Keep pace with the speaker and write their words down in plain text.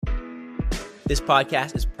This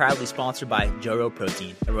podcast is proudly sponsored by Joro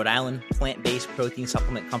Protein, a Rhode Island plant-based protein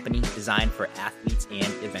supplement company designed for athletes and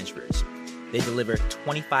adventurers. They deliver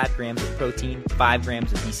 25 grams of protein, 5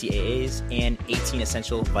 grams of BCAAs, and 18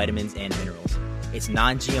 essential vitamins and minerals. It's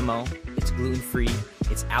non-GMO, it's gluten-free,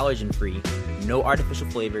 it's allergen-free, no artificial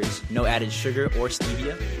flavors, no added sugar or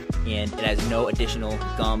stevia, and it has no additional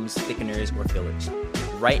gums, thickeners, or fillers.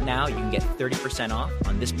 Right now, you can get 30% off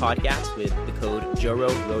on this podcast with the code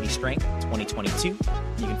JORORODIESTRENGTH 2022. You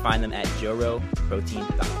can find them at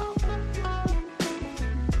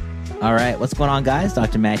joroprotein.com. All right, what's going on, guys?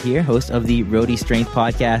 Dr. Matt here, host of the Roadie Strength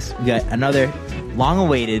podcast. We got another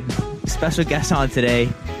long-awaited special guest on today,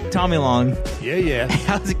 Tommy Long. Yeah.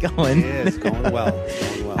 How's it going? Yeah, it's going well.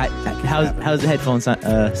 How's the headphones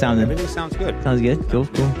sounding? Everything sounds good. Sounds good? Cool.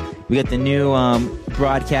 We got the new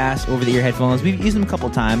broadcast over-the-ear headphones. We've used them a couple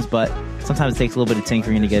times, but sometimes it takes a little bit of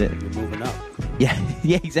tinkering to get it. You're moving up. Yeah,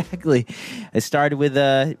 exactly. I started with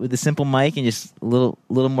a simple mic and just a little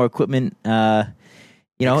more equipment.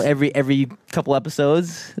 Every couple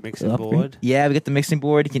episodes. Mixing board. Yeah, we got the mixing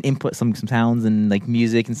board. You can input some sounds and like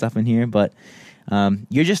music and stuff in here. But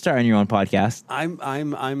you're just starting your own podcast.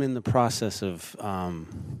 I'm in the process of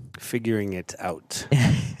figuring it out.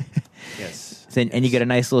 Yes. And you got a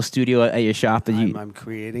nice little studio at your shop. I'm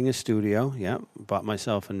creating a studio. Yeah, bought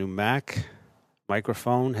myself a new Mac,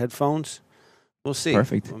 microphone, headphones. We'll see.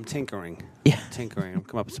 Perfect. I'm tinkering. Yeah, I'm coming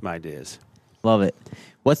up with some ideas. Love it.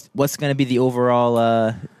 What's going to be the overall?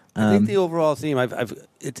 I think the overall theme.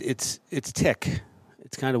 It's tick.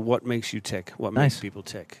 It's kind of what makes you tick. What makes people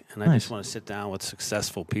tick. And I just want to sit down with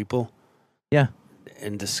successful people. Yeah.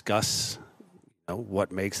 And discuss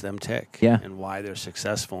what makes them tick. Yeah. And why they're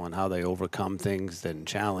successful and how they overcome things and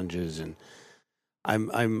challenges. And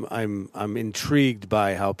I'm intrigued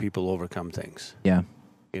by how people overcome things. Yeah.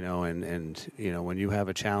 And when you have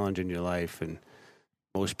a challenge in your life and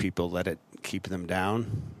most people let it keep them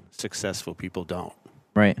down, successful people don't.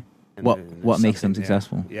 Right. What makes them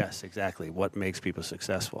successful? Yes, exactly. What makes people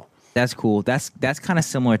successful? That's cool. That's kind of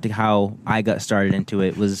similar to how I got started into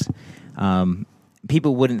it. Was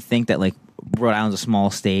people wouldn't think that like Rhode Island's a small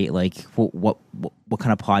state. Like what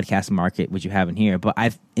kind of podcast market would you have in here? But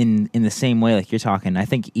I've in the same way like you're talking. I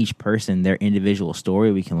think each person, their individual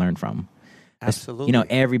story, we can learn from. Absolutely.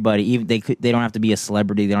 Everybody, even they don't have to be a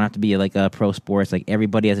celebrity. They don't have to be like a pro sports. Like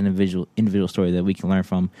everybody has an individual story that we can learn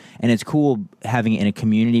from, and it's cool having it in a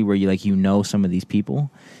community where you some of these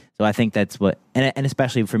people. So I think that's what, and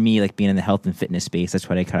especially for me, like being in the health and fitness space, that's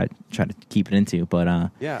what I try to keep it into. But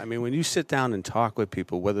yeah, I mean, when you sit down and talk with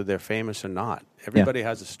people, whether they're famous or not, everybody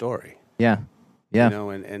has a story. Yeah.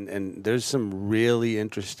 And there's some really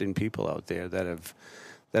interesting people out there that have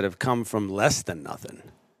come from less than nothing.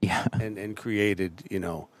 Yeah, and created,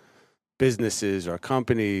 businesses or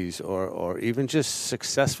companies or even just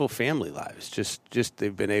successful family lives. Just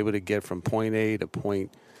they've been able to get from point A to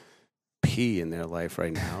point P in their life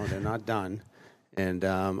right now. They're not done. And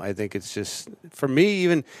I think it's just, for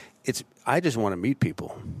me, I just want to meet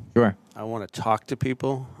people. Sure. I want to talk to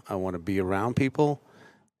people. I want to be around people.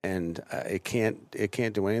 And it can't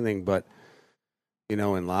do anything but,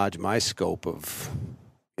 enlarge my scope of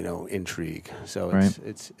intrigue. So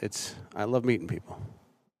it's I love meeting people.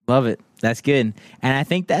 Love it. That's good. And I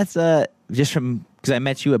think that's just from, because I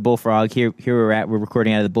met you at Bullfrog. Here we're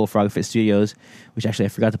recording out of the BullfrogFit Studios, which actually I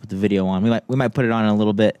forgot to put the video on. We might put it on in a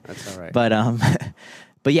little bit. That's all right. But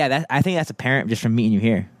but yeah, I think that's apparent just from meeting you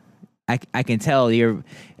here. I can tell I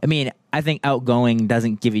think outgoing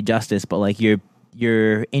doesn't give you justice, but like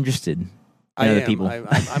you're interested in other people.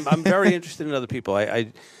 I'm very interested in other people.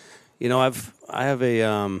 I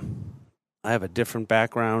have a different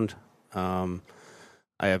background.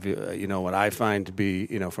 I have what I find to be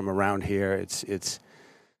from around here. It's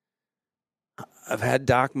I've had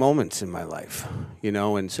dark moments in my life,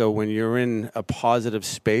 and so when you're in a positive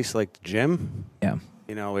space like the gym,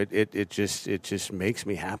 it just makes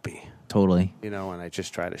me happy. Totally. And I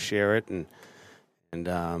just try to share it and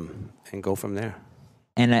go from there.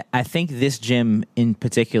 And I think this gym in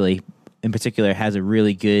particular has a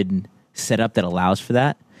really good setup that allows for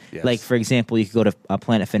that. Yes. Like, for example, you could go to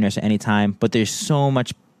Planet Fitness at any time, but there's so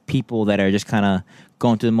much people that are just kind of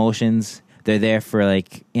going through the motions. They're there for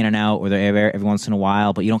like in and out, or they're there every once in a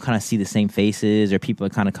while, but you don't kind of see the same faces, or people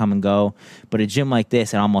that kind of come and go. But a gym like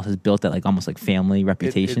this, it almost has built that like almost like family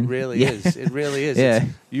reputation. It really is. It really is. Yeah.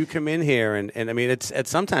 You come in here and I mean,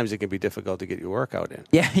 sometimes it can be difficult to get your workout in.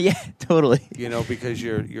 Yeah, totally. Because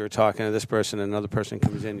you're talking to this person, and another person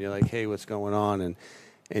comes in, you're like, hey, what's going on?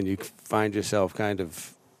 And you find yourself kind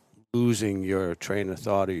of losing your train of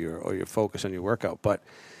thought or your focus on your workout. But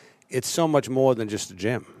it's so much more than just a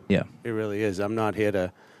gym. Yeah. It really is. I'm not here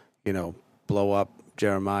to, blow up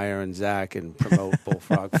Jeremiah and Zach and promote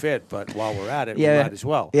Bullfrog Fit, but while we're at it, we might as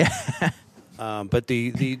well. Yeah. But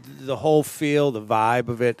the whole feel, the vibe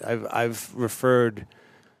of it, I've referred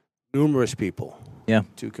numerous people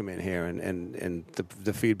to come in here, and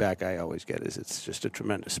the feedback I always get is it's just a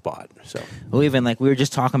tremendous spot. So, well, even like we were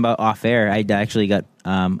just talking about off air, I actually got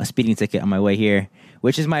a speeding ticket on my way here,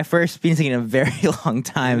 which is my first speeding ticket in a very long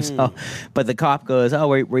time. So, but the cop goes, "Oh,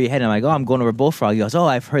 where you heading?" I'm like, "Oh, I'm going over Bullfrog." He goes, "Oh,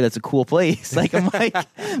 I've heard that's a cool place." Like I'm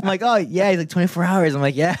like, "Oh yeah." He's like 24 hours. I'm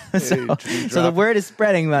like, "Yeah." So the word is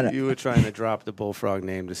spreading about it. You were trying to drop the Bullfrog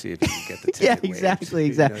name to see if you could get the ticket. Yeah, exactly.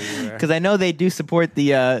 Because I know they do support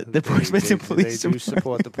the Portsmouth Police. They do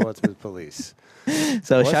support the Portsmouth Police.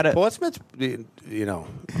 So shout out Portsmouth. I'm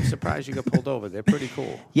surprised you got pulled over. They're pretty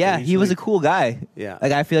cool. Yeah, he was a cool guy. Yeah,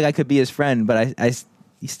 like I feel like I could be his friend, but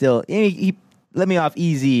he still he let me off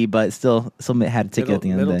easy, but still had a ticket at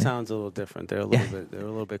the end of the day. Middletown's a little different. They're a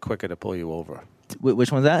little bit quicker to pull you over.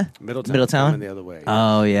 Which one's that? Middletown. Coming the other way.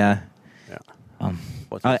 Oh yeah. Yeah.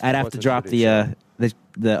 I'd have to drop the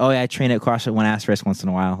I train at CrossFit One Asterisk once in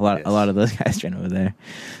a while. A lot of those guys train over there.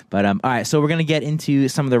 But all right, so we're gonna get into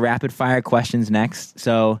some of the rapid fire questions next.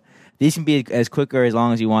 So these can be as quick or as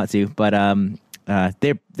long as you want to, but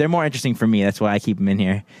they're more interesting for me. That's why I keep them in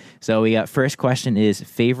here. So we got first question is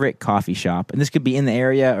favorite coffee shop, and this could be in the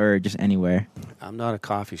area or just anywhere. I'm not a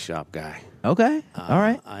coffee shop guy. Okay, all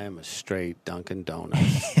right. I am a straight Dunkin'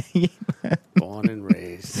 Donuts, born and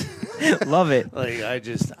raised. Love it. Like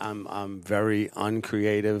I'm very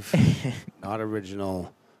uncreative, not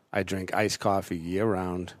original. I drink iced coffee year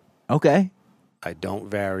round. Okay. I don't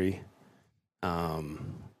vary. I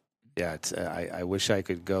wish I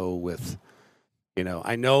could go with,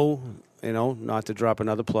 I know, not to drop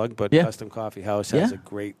another plug, but Custom Coffee House has a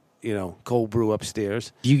great, cold brew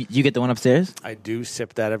upstairs. You get the one upstairs? I do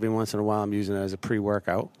sip that every once in a while. I'm using it as a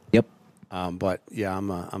pre-workout. Yep. But yeah, I'm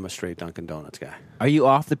a straight Dunkin' Donuts guy. Are you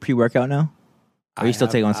off the pre-workout now? Or you still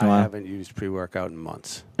take once in a while? I haven't used pre-workout in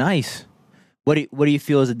months. Nice. What do you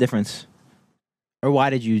feel is the difference? Or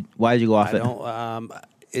why did you go off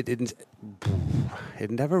it?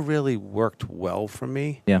 It never really worked well for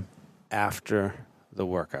me. Yeah. After the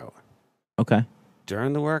workout. Okay.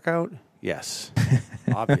 During the workout, yes.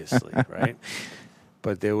 Obviously, right?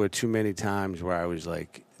 But there were too many times where I was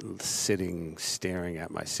like sitting, staring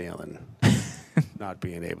at my ceiling, not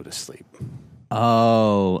being able to sleep.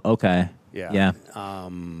 Oh, okay. Yeah.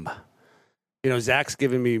 Zach's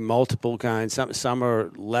given me multiple kinds. Some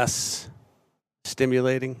are less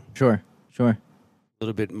stimulating. Sure. A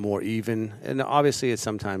little bit more even. And obviously it's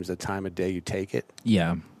sometimes the time of day you take it.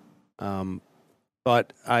 Yeah.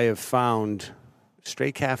 But I have found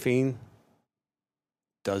straight caffeine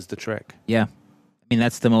does the trick. Yeah. I mean,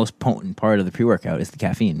 that's the most potent part of the pre-workout is the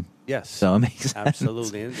caffeine. Yes. So it makes sense.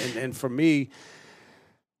 Absolutely. And for me,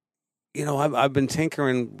 I've been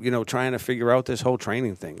tinkering, trying to figure out this whole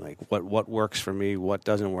training thing, like what works for me, what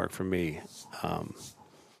doesn't work for me. A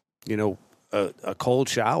cold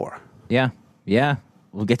shower. Yeah.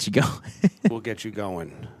 We'll get you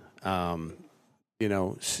going.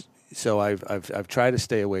 So I've tried to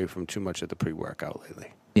stay away from too much of the pre-workout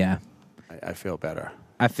lately. Yeah. I feel better.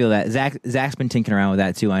 I feel that. Zach's been tinkering around with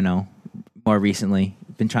that too, I know, more recently.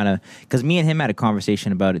 Been trying to, because me and him had a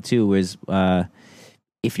conversation about it too, was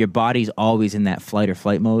if your body's always in that fight or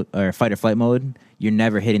flight mode, you're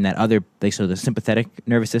never hitting that other, so the sympathetic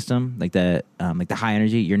nervous system, like the high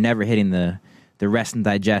energy, you're never hitting the rest and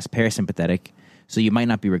digest parasympathetic. So you might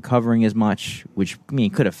not be recovering as much, which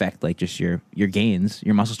could affect like just your gains,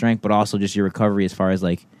 your muscle strength, but also just your recovery as far as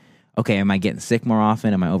like, okay, am I getting sick more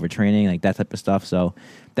often? Am I overtraining? Like that type of stuff. So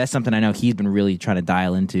that's something I know he's been really trying to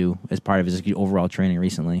dial into as part of his overall training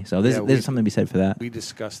recently. So there's something to be said for that. We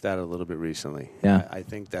discussed that a little bit recently. Yeah. I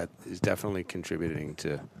think that is definitely contributing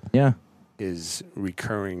to his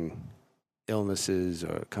recurring illnesses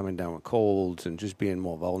or coming down with colds and just being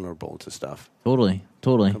more vulnerable to stuff. Totally.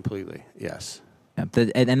 Completely, yes.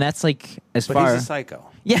 And that's like as but far. He's a psycho.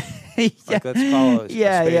 Yeah. Like, let's call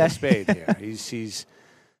a spade here. He's he's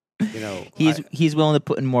willing to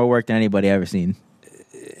put in more work than anybody I've ever seen.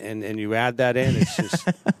 And you add that in,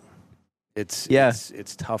 it's just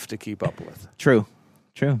it's tough to keep up with. True.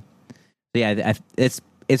 So yeah, it's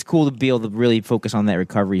cool to be able to really focus on that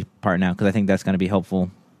recovery part now because I think that's going to be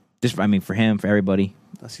helpful. Just for him, for everybody.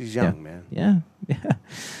 Plus he's young, man. Yeah.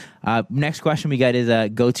 Next question we got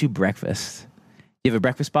is go-to breakfast. Do you have a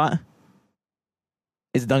breakfast spot?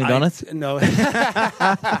 Is it Dunkin' Donuts? No. It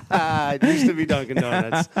used to be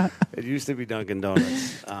Dunkin'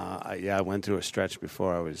 Donuts. I went through a stretch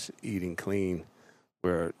before I was eating clean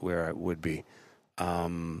where it would be.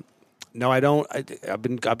 No, I don't. I've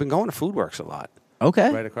been going to Food Works a lot.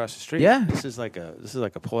 Okay. Right across the street. Yeah. This is like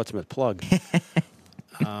a Portsmouth plug.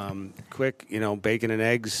 Quick, bacon and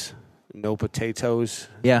eggs, no potatoes,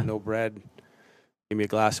 no bread. Give me a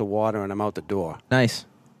glass of water and I'm out the door. Nice.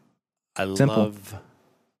 I love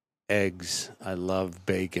eggs. I love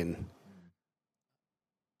bacon.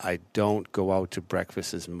 I don't go out to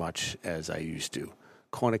breakfast as much as I used to.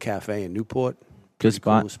 Corner Cafe in Newport. Good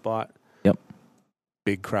spot. Cool spot. Yep.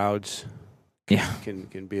 Big crowds.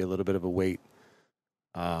 Can be a little bit of a wait.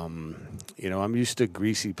 I'm used to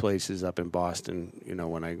greasy places up in Boston,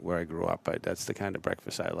 where I grew up. That's the kind of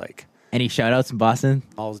breakfast I like. Any shout outs in Boston?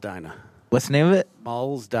 Mull's Diner. What's the name of it?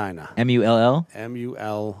 Mull's Diner. MULL?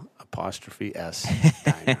 MUL''S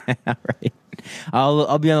Diner. All right.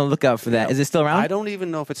 I'll be on the lookout for that. Is it still around? I don't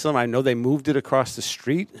even know if it's still around. I know they moved it across the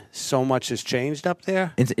street. So much has changed up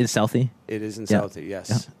there. It's Southie? It is in Southie,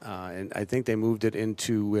 yes. And I think they moved it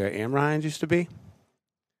into where Amrines used to be.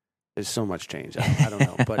 There's so much change. I don't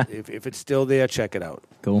know. But if it's still there, check it out.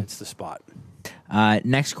 Cool. It's the spot.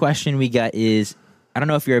 Next question we got is, I don't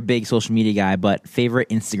know if you're a big social media guy, but favorite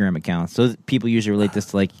Instagram accounts. So people usually relate this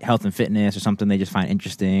to like health and fitness or something they just find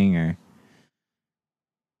interesting, or...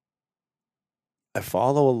 I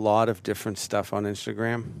follow a lot of different stuff on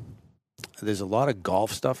Instagram. There's a lot of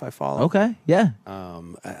golf stuff I follow. Okay, yeah.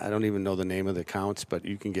 I don't even know the name of the accounts, but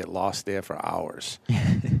you can get lost there for hours.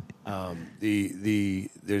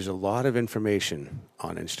 There's a lot of information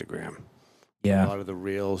on Instagram. Yeah. A lot of the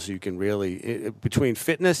reels you can really between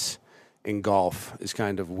fitness and golf is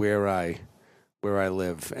kind of where I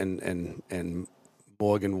live, and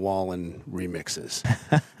Morgan Wallen remixes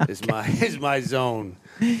is my zone.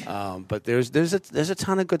 But there's a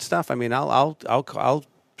ton of good stuff. I mean, I'll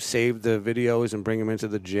save the videos and bring them into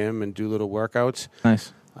the gym and do little workouts.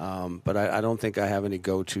 Nice. But I don't think I have any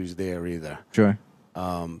go-tos there either. Sure.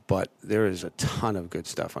 But there is a ton of good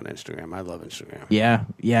stuff on Instagram. I love Instagram. Yeah.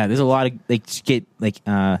 There's a lot of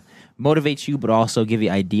motivates you, but also give you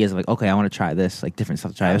ideas of like, okay, I want to try this, like different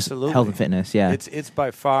stuff to try. Absolutely. Health and fitness. Yeah. It's by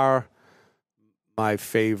far my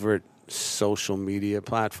favorite social media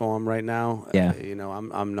platform right now. Yeah.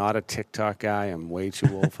 I'm not a TikTok guy. I'm way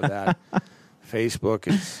too old for that. Facebook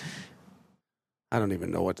is, I don't even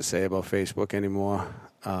know what to say about Facebook anymore.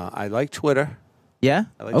 I like Twitter. Yeah.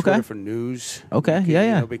 I like Twitter for news. Okay.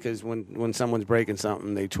 Yeah. Because when someone's breaking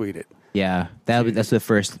something, they tweet it. Yeah. That's the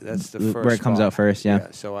first. That's the first where it comes out first. Yeah.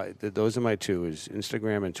 So those are my two: is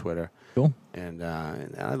Instagram and Twitter. Cool. And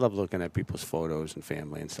I love looking at people's photos and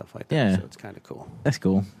family and stuff like that. Yeah. So it's kind of cool. That's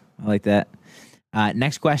cool. I like that.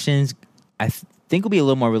 Next questions, I think will be a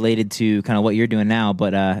little more related to kind of what you're doing now,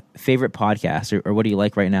 but favorite podcast or what do you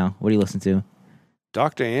like right now? What do you listen to?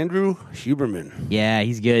 Dr. Andrew Huberman. Yeah,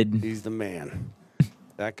 he's good. He's the man.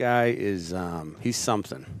 That guy is, he's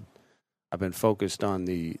something. I've been focused on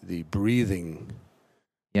the breathing,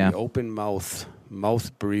 the open mouth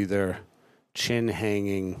breather, chin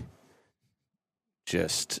hanging,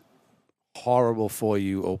 just horrible for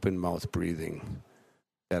you open mouth breathing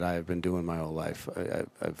that I've been doing my whole life.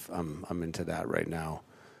 I'm into that right now.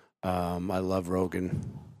 I love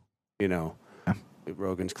Rogan.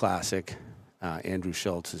 Rogan's classic. Andrew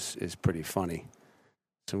Schultz is pretty funny.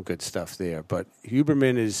 Some good stuff there. But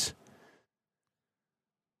Huberman is,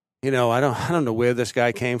 I don't know where this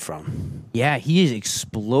guy came from. Yeah, he has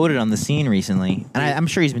exploded on the scene recently. And I'm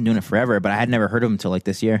sure he's been doing it forever, but I had never heard of him until like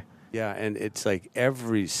this year. Yeah, and it's like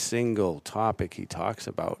every single topic he talks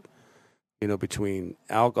about, between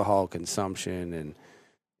alcohol consumption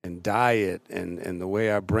and diet and the way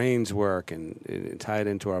our brains work and tie it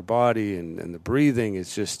into our body and the breathing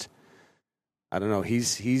is just, I don't know.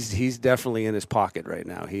 He's definitely in his pocket right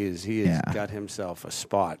now. He has got himself a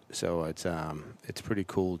spot. So it's pretty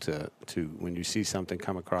cool to when you see something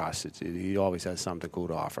come across. He always has something cool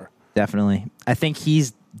to offer. Definitely. I think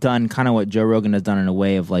he's done kind of what Joe Rogan has done in a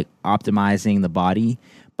way of like optimizing the body,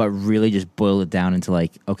 but really just boil it down into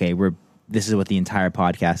like, okay, this is what the entire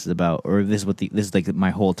podcast is about, or this is like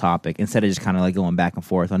my whole topic, instead of just kind of like going back and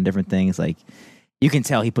forth on different things. Like you can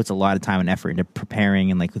tell he puts a lot of time and effort into preparing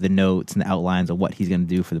and like the notes and the outlines of what he's going to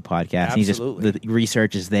do for the podcast. Absolutely. And the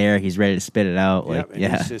research is there. He's ready to spit it out.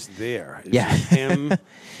 He's just there. It's just him,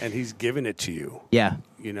 and he's giving it to you. Yeah.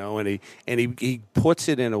 And he puts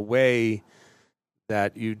it in a way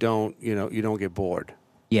that you don't get bored.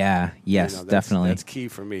 Yeah. Yes, definitely. That's key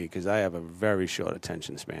for me because I have a very short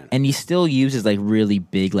attention span. And he still uses like really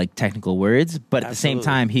big like technical words, but at the same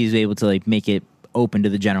time he's able to like make it open to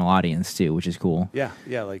the general audience too, which is cool. Yeah,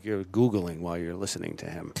 like you're Googling while you're listening to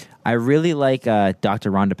him. I really like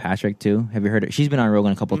Dr. Rhonda Patrick too. Have you heard her? She's been on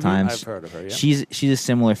Rogan a couple times. I've heard of her, yeah. She's a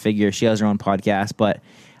similar figure. She has her own podcast, but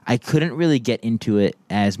I couldn't really get into it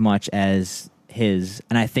as much as his,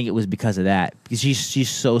 and I think it was because of that. Because she's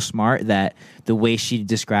so smart that the way she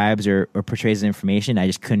describes or portrays the information, I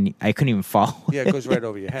couldn't even follow. Yeah, it goes right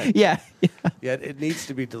over your head. Yeah. Yeah, it needs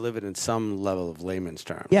to be delivered in some level of layman's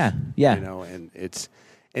terms. Yeah. And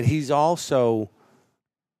he's also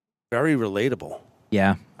very relatable.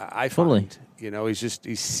 Yeah. I totally. find,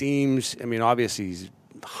 he seems, obviously he's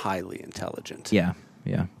highly intelligent. Yeah.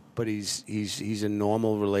 But he's a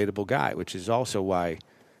normal, relatable guy, which is also why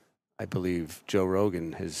I believe Joe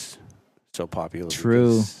Rogan is so popular.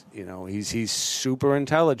 True. Because, he's super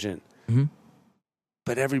intelligent,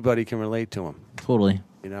 but everybody can relate to him. Totally.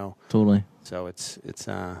 Totally. So it's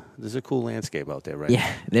there's a cool landscape out there, right?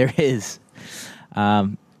 Yeah, there is.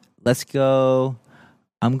 Let's go.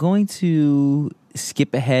 I'm going to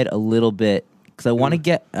skip ahead a little bit because I want to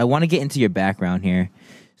get into your background here.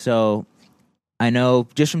 So I know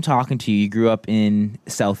just from talking to you, you grew up in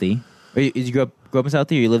Southie. Or you grew up in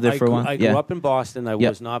Southie, or you lived there for a while? I grew up in Boston. I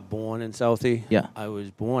was not born in Southie. Yeah. I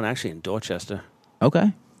was born actually in Dorchester.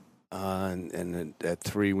 Okay. And at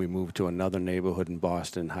 3, we moved to another neighborhood in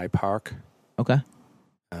Boston, Hyde Park. Okay.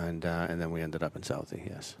 And then we ended up in Southie,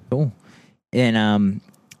 yes. Cool. And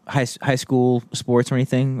high school sports or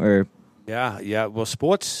anything? Or Yeah. Well,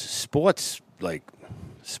 sports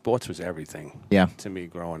was everything to me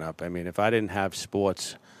growing up. If I didn't have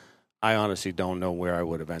sports, I honestly don't know where I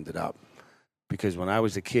would have ended up. Because when I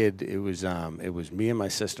was a kid, it was me and my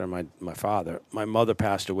sister and my father. My mother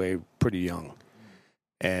passed away pretty young.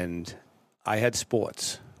 And I had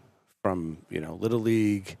sports from, Little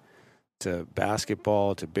League to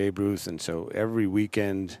basketball to Babe Ruth. And so every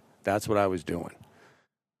weekend, that's what I was doing.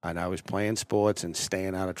 And I was playing sports and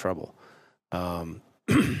staying out of trouble.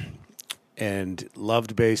 And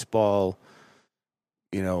loved baseball,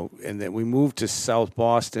 and then we moved to South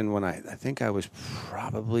Boston when I think I was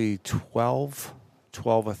probably 12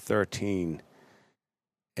 or 13.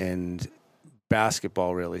 And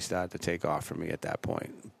basketball really started to take off for me at that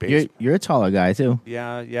point. You're a taller guy too.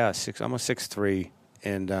 Yeah. I'm a 6'3",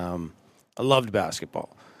 and I loved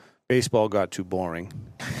basketball. Baseball got too boring,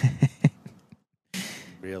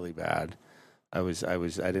 really bad. I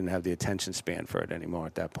didn't have the attention span for it anymore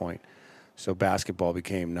at that point. So basketball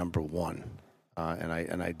became number one,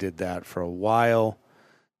 and I did that for a while.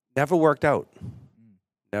 Never worked out.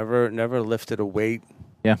 Never lifted a weight.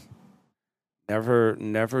 Yeah.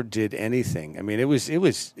 Never did anything. It was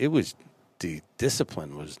the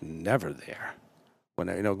discipline was never there. When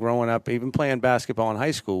growing up, even playing basketball in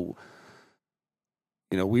high school,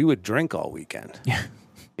 we would drink all weekend. Yeah.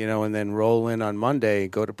 And then roll in on Monday,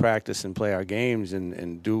 go to practice and play our games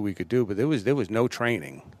and do what we could do. But there was no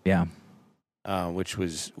training. Yeah. Which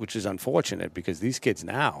is unfortunate because these kids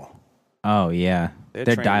now. Oh yeah,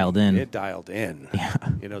 they're dialed in. They're dialed in. Yeah.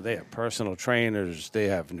 They have personal trainers, they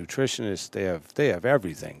have nutritionists, they have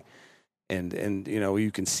everything, and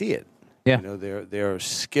you can see it. Yeah. Their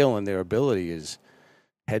skill and their ability is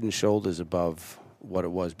head and shoulders above what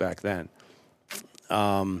it was back then.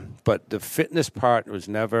 But the fitness part was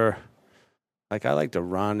never like I like to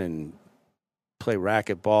run and play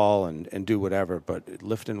racquetball and do whatever, but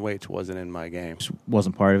lifting weights wasn't in my game.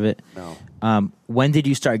 Wasn't part of it? No. When did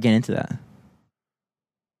you start getting into that?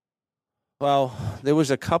 Well, there was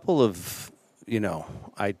a couple of,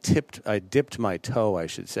 I dipped my toe, I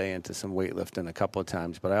should say, into some weightlifting a couple of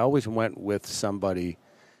times, but I always went with somebody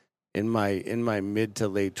in my mid to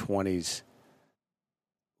late 20s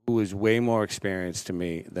who was way more experienced than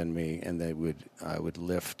me, and I would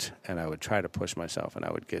lift, and I would try to push myself, and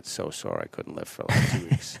I would get so sore I couldn't lift for like 2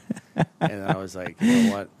 weeks. And I was like, you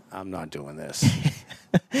know what? I'm not doing this.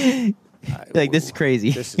 This is crazy.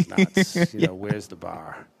 This is nuts. Where's the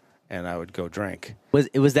bar? And I would go drink.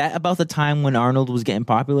 Was that about the time when Arnold was getting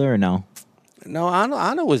popular, or no? No,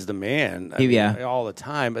 Arnold was the man. All the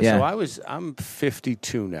time. But so I'm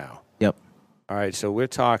 52 now. Yep. All right, so we're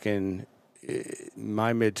talking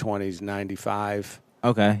my mid-20s, 95.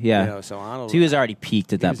 Okay, yeah. So Arnold, he was already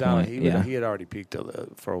peaked at that point. He had already peaked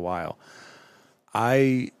for a while.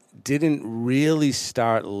 I didn't really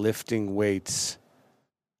start lifting weights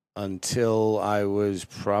until I was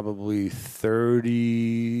probably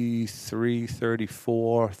 33,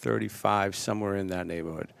 34, 35, somewhere in that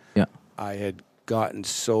neighborhood. Yeah. I had gotten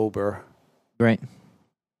sober. Right.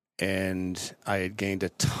 And I had gained a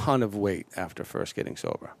ton of weight after first getting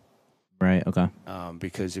sober. Right, okay.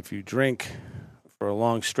 Because if you drink for a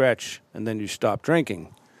long stretch and then you stop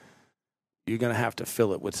drinking, you're going to have to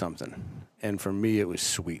fill it with something. And for me, it was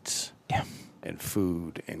sweets. Yeah. And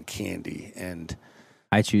food and candy and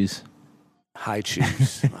I choose. High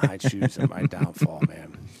chews. High chews are my downfall,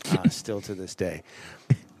 man. Still to this day.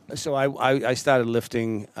 So I started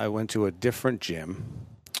lifting. I went to a different gym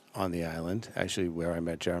on the island, actually where I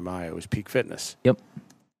met Jeremiah. It was Peak Fitness. Yep.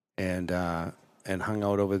 And hung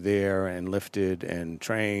out over there and lifted and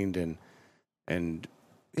trained and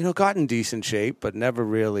got in decent shape, but never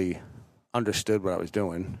really understood what I was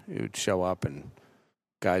doing. It would show up and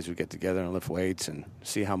guys would get together and lift weights and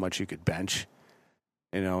see how much you could bench,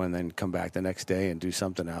 and then come back the next day and do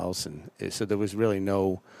something else. And so there was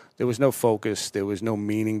no focus. There was no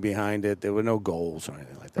meaning behind it. There were no goals or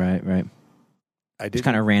anything like that. Right. I did just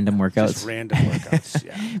kind of random workouts. Just random workouts,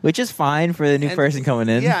 yeah. Which is fine for the new person coming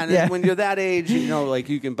in. Yeah, and when you're that age,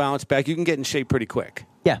 you can bounce back. You can get in shape pretty quick.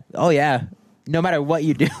 Yeah. Oh, yeah. No matter what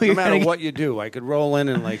you do. No matter what you do. I could roll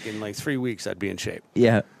in 3 weeks, I'd be in shape.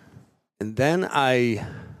 Yeah. And then I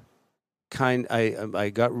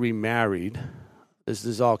got remarried.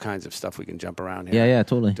 There's all kinds of stuff we can jump around here. Yeah,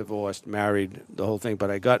 totally. Divorced, married, the whole thing.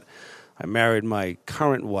 But I married my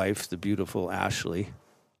current wife, the beautiful Ashley,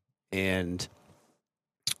 and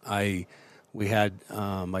we had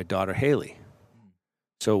my daughter Haley.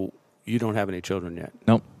 So you don't have any children yet.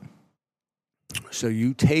 Nope. So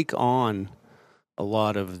you take on a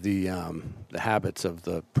lot of the habits of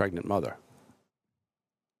the pregnant mother.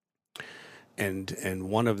 And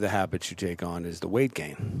one of the habits you take on is the weight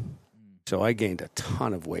gain. So I gained a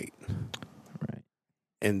ton of weight. Right.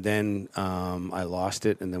 And then I lost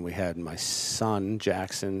it, and then we had my son,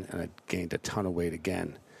 Jackson, and I gained a ton of weight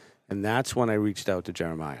again. And that's when I reached out to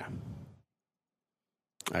Jeremiah.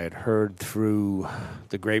 I had heard through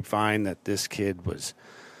the grapevine that this kid was...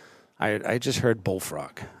 I just heard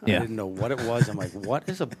bullfrog. Yeah. I didn't know what it was. I'm like, what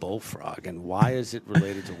is a bullfrog, and why is it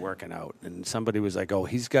related to working out? And somebody was like, oh,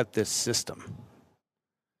 he's got this system.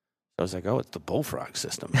 I was like, oh, it's the bullfrog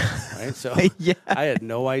system, right? So yeah. I had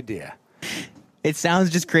no idea. It sounds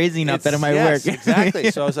just crazy enough that it might work. work. Exactly.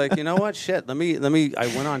 So I was like, you know what? Shit. Let me. I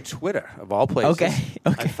went on Twitter of all places. Okay.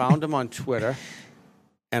 I found him on Twitter,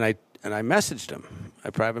 and I messaged him. I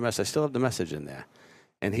private messaged. I still have the message in there.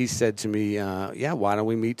 And he said to me, yeah, why don't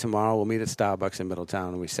we meet tomorrow? We'll meet at Starbucks in Middletown.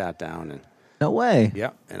 And we sat down. And no way.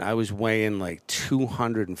 yeah. And I was weighing like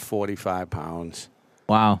 245 pounds.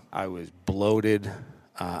 Wow. I was bloated.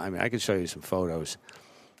 I could show you some photos.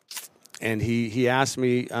 And he asked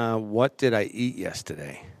me, what did I eat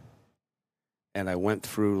yesterday? And I went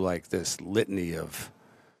through like this litany of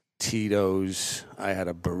Tito's. I had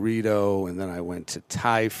a burrito, and then I went to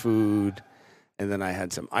Thai food. And then I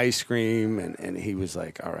had some ice cream, and he was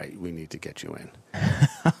like, all right, we need to get you in.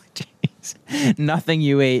 Oh, jeez. Nothing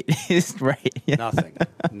you ate is right. Yeah.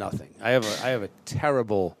 Nothing. I have a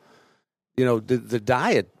terrible, the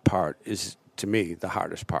diet part is, to me, the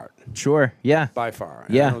hardest part. Sure, yeah. By far.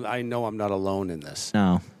 Yeah. I know I'm not alone in this.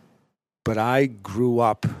 No. But I grew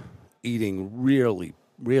up eating really,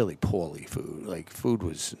 really poorly food. Like, food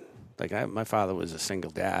was, my father was a single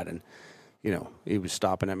dad, and he was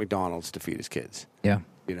stopping at McDonald's to feed his kids. Yeah.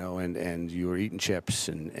 And you were eating chips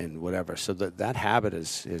and whatever. So that habit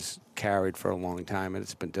is carried for a long time, and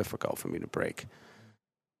it's been difficult for me to break.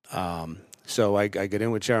 So I get in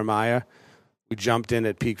with Jeremiah. We jumped in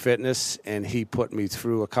at Peak Fitness, and he put me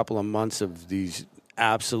through a couple of months of these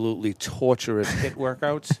absolutely torturous HIIT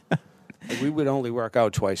workouts. We would only work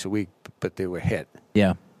out twice a week, but they were HIIT.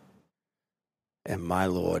 Yeah. And my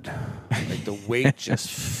Lord, the weight just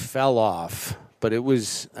fell off. But it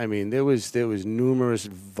was, there was numerous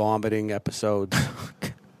vomiting episodes.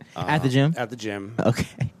 At the gym? At the gym.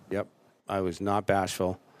 Okay. Yep. I was not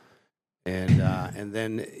bashful. And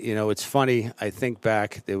then, it's funny. I think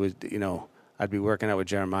back, there was, I'd be working out with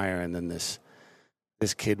Jeremiah, and then this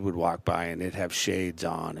kid would walk by, and it'd have shades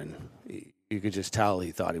on, and you could just tell he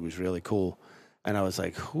thought he was really cool. And I was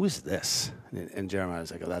like, who is this? And Jeremiah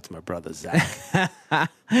was like, oh, that's my brother, Zach.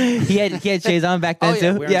 he had shades on back then,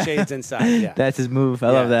 too? Wearing shades inside, yeah. That's his move. I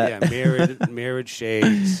love that. Yeah, mirrored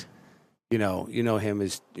shades. You know him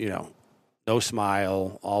as, no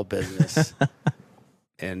smile, all business.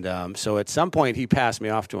 And so at some point, he passed me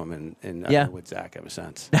off to him, and I've been with Zach ever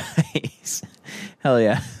since. Nice. Hell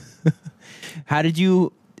yeah. How did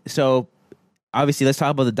you... So... Obviously, let's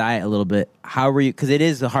talk about the diet a little bit. How were you? Because it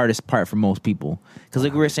is the hardest part for most people. Because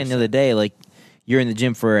like we were saying the other day, like you're in the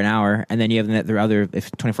gym for an hour, and then you have the other, if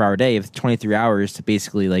 24-hour day, if 23 hours to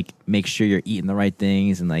basically like make sure you're eating the right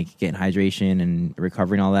things and like getting hydration and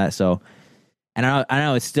recovering all that. So, and I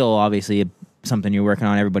know it's still obviously something you're working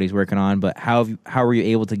on, everybody's working on. But how were you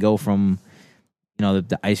able to go from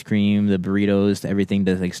the ice cream, the burritos, everything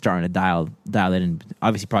that's like starting to dial it in.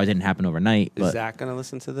 Obviously, probably didn't happen overnight. Is But Zach going to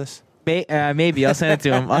listen to this? maybe I'll send it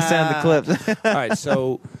to him. I'll send him the clips. All right,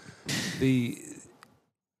 so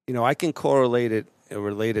I can correlate it or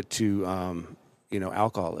relate it to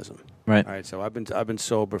alcoholism. Right. All right, so I've been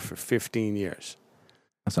sober for 15 years.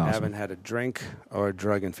 That's awesome. I haven't had a drink or a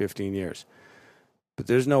drug in 15 years. But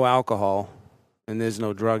there's no alcohol and there's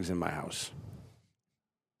no drugs in my house.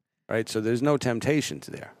 Right? So there's no temptations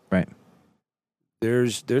there. Right.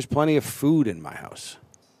 There's plenty of food in my house.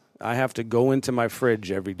 I have to go into my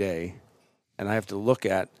fridge every day and I have to look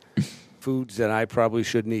at foods that I probably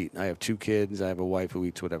shouldn't eat. I have 2 kids. I have a wife who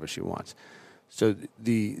eats whatever she wants. So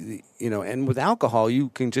and with alcohol, you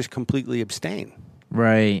can just completely abstain.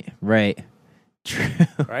 Right. True.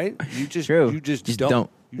 Right? You just True. You just, Just don't. don't.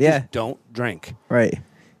 You Yeah. just don't drink. Right.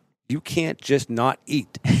 You can't just not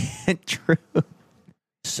eat. True.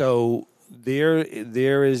 So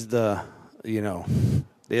there is the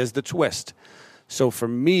there's the twist. So for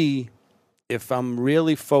me, if I'm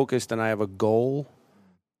really focused and I have a goal,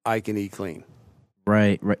 I can eat clean.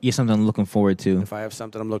 Right. You have something I'm looking forward to. If I have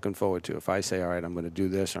something I'm looking forward to, if I say, all right, I'm going to do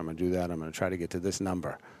this or I'm going to do that, I'm going to try to get to this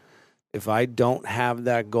number. If I don't have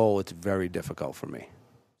that goal, it's very difficult for me.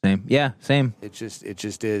 Same. Yeah, same. It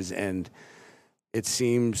just is. And it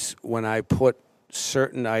seems when I put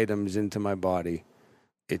certain items into my body,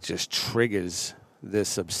 it just triggers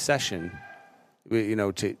this obsession,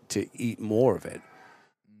 to eat more of it.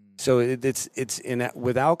 So it's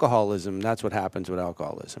with alcoholism. That's what happens with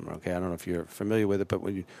alcoholism. Okay, I don't know if you're familiar with it, but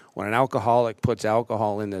when an alcoholic puts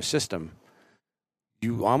alcohol in their system,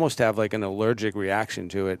 you almost have like an allergic reaction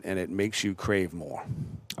to it, and it makes you crave more.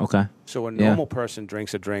 Okay. So a normal person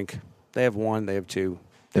drinks a drink, they have 1, they have 2,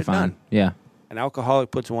 They're fine. done. Yeah. An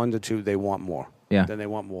alcoholic puts 1 to 2, they want more. Yeah. Then they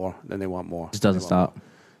want more. Then they want more. Just doesn't stop. More.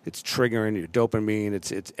 It's triggering your dopamine.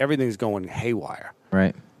 It's everything's going haywire.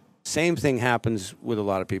 Right. Same thing happens with a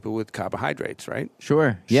lot of people with carbohydrates, right?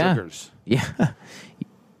 Sure. Yeah. Sugars. Yeah.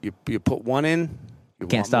 You put 1 in, you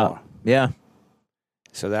Can't want stop. more. Yeah.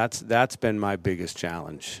 So that's been my biggest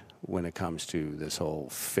challenge when it comes to this whole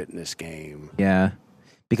fitness game. Yeah.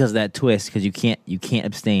 Because of that twist, because you can't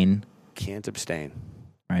abstain. Can't abstain.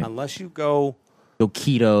 Right. Unless you go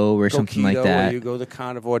keto or something keto, like that. Or you go the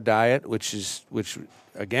carnivore diet, which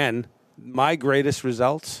again, my greatest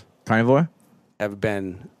results Carnivore? have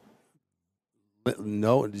been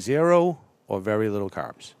zero or very little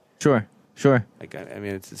carbs. Sure. Like I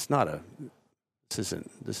mean, it's not this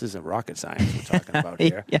isn't rocket science we're talking about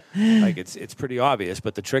here. Yeah. Like it's pretty obvious,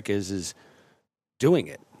 but the trick is doing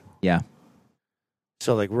it. Yeah.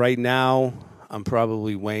 So like right now, I'm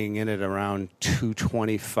probably weighing in at around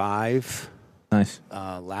 225. Nice.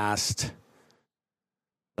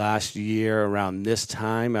 Last year around this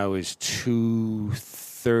time, I was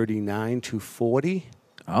 239, 240.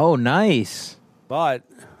 Oh, nice. But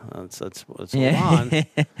let's hold on.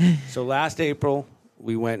 So last April,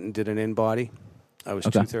 we went and did an in-body. I was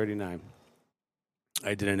 239.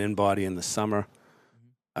 I did an in-body in the summer.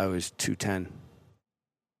 I was 210.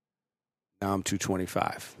 Now I'm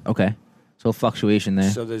 225. Okay. So fluctuation there.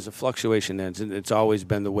 So there's a fluctuation there. It's always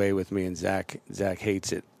been the way with me and Zach. Zach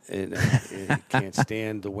hates it. He can't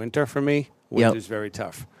stand the winter for me. Winter's very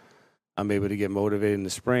tough. I'm able to get motivated in the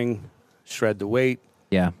spring, shred the weight,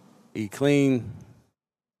 eat clean.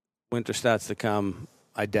 Winter starts to come.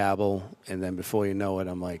 I dabble, and then before you know it,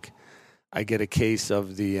 I'm like, I get a case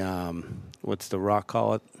of the what's the Rock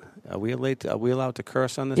call it? Are we allowed to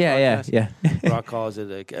curse on this podcast? Yeah. Rock calls it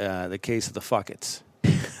the case of the fuckets.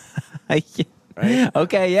 Right?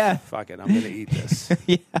 Okay, yeah. Fuck it, I'm going to eat this.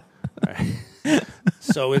 Yeah. Right.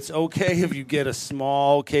 So it's okay if you get a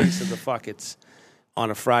small case of the fuckets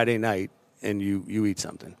on a Friday night and you eat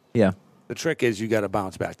something. Yeah. The trick is you got to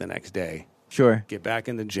bounce back the next day. Sure. Get back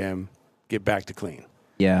in the gym. Get back to clean.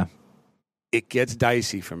 Yeah. It gets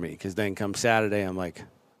dicey for me because then come Saturday, I'm like,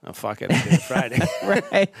 oh, fuck it, I did it Friday.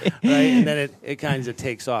 Right. And then it kind of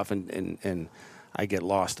takes off and I get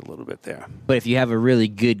lost a little bit there. But if you have a really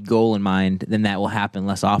good goal in mind, then that will happen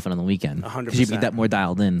less often on the weekend. 100%. Because you'll be that more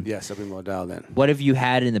dialed in. Yes, I'll be more dialed in. What have you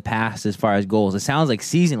had in the past as far as goals? It sounds like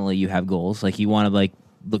seasonally you have goals. Like you want to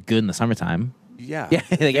look good in the summertime. Yeah. Yeah,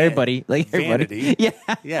 everybody. Vanity. Yeah.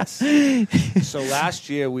 Yes. So last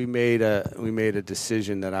year we made a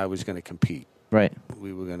decision that I was going to compete. Right.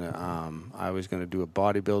 We were going to I was going to do a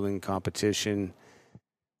bodybuilding competition.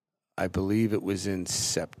 I believe it was in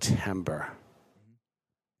September.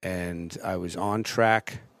 And I was on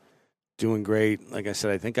track, doing great. Like I said,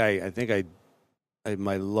 I think I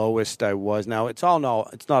my lowest I was. Now it's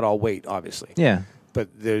not all weight, obviously. Yeah. But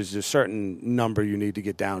there's a certain number you need to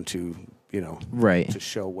get down to Right. to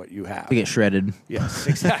show what you have. To get shredded. Yes,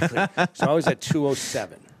 exactly. So I was at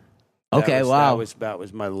 207. Okay, wow. That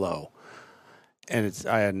was my low. And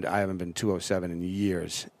I haven't been 207 in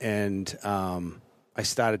years. And I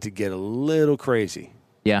started to get a little crazy.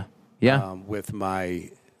 Yeah. Yeah. With my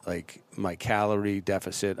calorie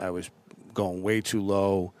deficit. I was going way too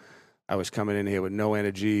low. I was coming in here with no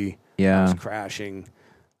energy. Yeah. I was crashing.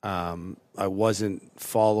 I wasn't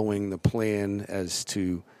following the plan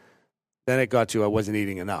then it got to I wasn't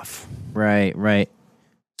eating enough. Right.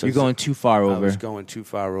 So you're going too far over. I was going too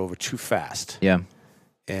far over, too fast. Yeah.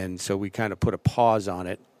 And so we kind of put a pause on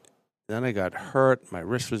it. Then I got hurt. My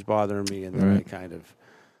wrist was bothering me. And then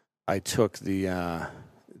I took the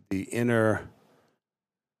inner,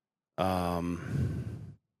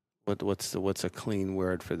 what's a clean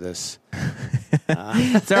word for this?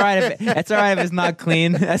 It's all right. It's all right if it's not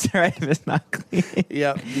clean. That's all right if it's not clean.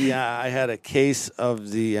 Yeah. I had a case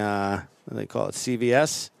of the, what do they call it?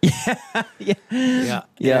 CVS.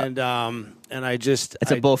 Yeah. And I just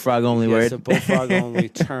it's a bullfrog only word. It's a bullfrog only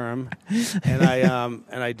term. And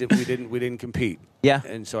we didn't compete. Yeah.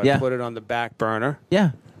 And so I put it on the back burner.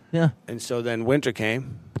 Yeah. And so then winter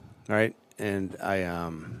came, right? And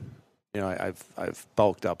I've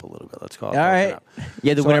bulked up a little bit. Let's call it. All right. Up.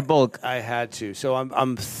 Yeah, the winter bulk. I had to. So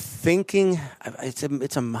I'm thinking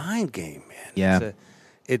it's a mind game, man. Yeah.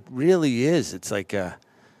 It really is. It's like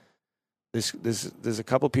there's a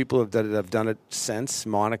couple people that have done it since.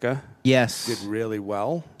 Monica, yes, did really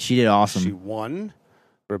well. She did awesome. She won.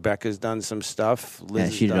 Rebecca's done some stuff.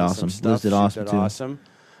 Liz she did awesome. Liz did awesome too. Awesome.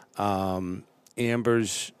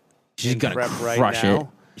 Amber's she's gonna crush it.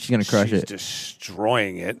 She's gonna crush it. She's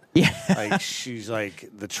destroying it. Yeah. She's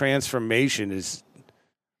the transformation is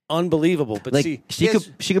unbelievable. But she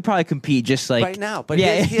could probably compete just right now. But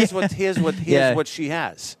here's what she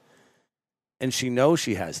has, and she knows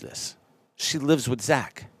she has this. She lives with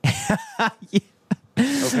Zach. Yeah.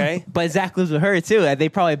 Okay, but Zach lives with her too. They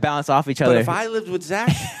probably bounce off each other. But if I lived with Zach,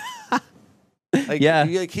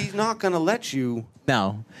 he's not gonna let you.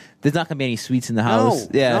 No, there's not gonna be any sweets in the house.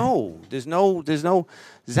 No, there's no.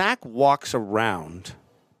 Zach walks around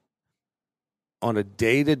on a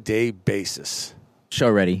day-to-day basis. Show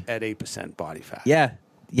ready at 8% body fat. Yeah.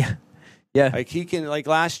 He can.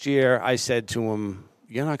 Last year, I said to him,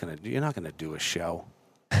 "You're not gonna do a show.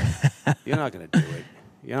 You're not gonna do it.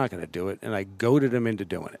 You're not gonna do it." And I goaded him into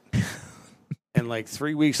doing it. And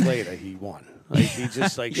 3 weeks later, he won. He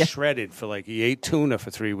just shredded for he ate tuna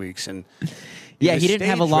for 3 weeks and. He didn't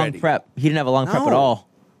have a long prep. He didn't have a long prep at all.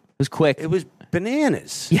 It was quick. It was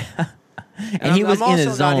bananas. Yeah. And he was I'm in his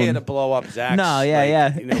also zone. not here to blow up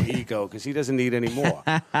Zach's ego because he doesn't need any more.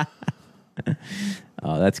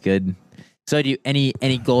 Oh, that's good. So, do you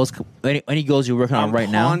any goals? Any goals you're working on right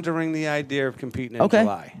now? I'm pondering the idea of competing in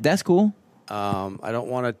July. That's cool. I don't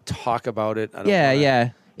want to talk about it.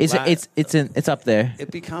 It's up there. It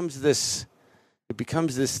becomes this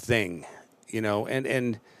thing,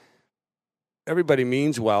 and everybody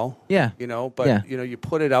means well. Yeah. But you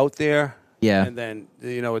put it out there. Yeah. And then,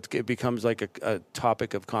 it becomes like a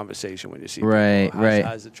topic of conversation when you see right, people.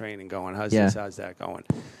 How's the training going? How's this? How's that going?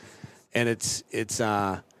 And it's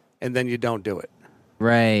and then you don't do it.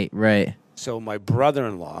 Right. So my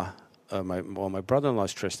brother-in-law, my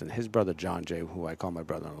brother-in-law's Tristan. His brother, John Jay, who I call my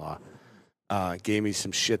brother-in-law, gave me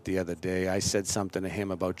some shit the other day. I said something to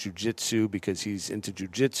him about jiu-jitsu because he's into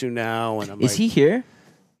jiu-jitsu now. And Is he here?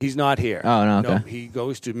 He's not here. Oh, no, okay. No, he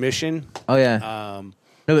goes to Mission. Oh, yeah.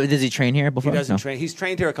 No, does he train here before? He doesn't train. He's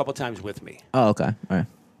trained here a couple times with me. Oh, okay. All right.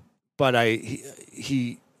 But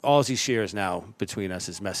all he shares now between us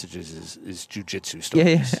as messages is jiu-jitsu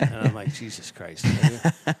stories. Yeah. And I'm like, Jesus Christ.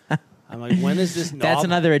 I'm like, when is this That's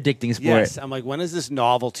another addicting sport. Yes. I'm like, when is this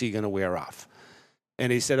novelty going to wear off?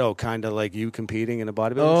 And he said, kind of like you competing in a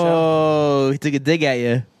bodybuilding show. Oh, he took a dig at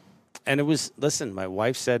you. And it was, listen, my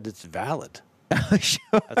wife said it's valid. Sure.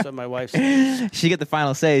 That's what my wife said. She got the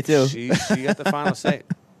final say, too. She got the final say.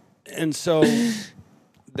 And so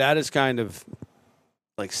that is kind of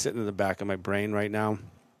sitting in the back of my brain right now.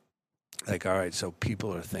 All right, so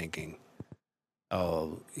people are thinking,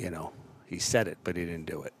 he said it, but he didn't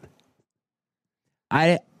do it.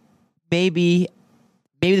 Maybe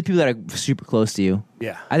the people that are super close to you.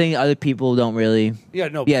 Yeah. I think other people don't really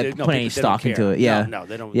put any stock into it. Yeah. No,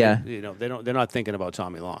 they don't. Yeah. They're not thinking about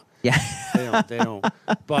Tommy Long. Yeah. They don't.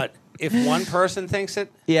 But if one person thinks it,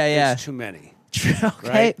 it's too many. Okay,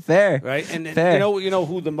 right? Fair. Right? And fair. You know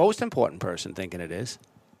who the most important person thinking it is?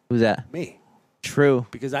 Who's that? Me. True.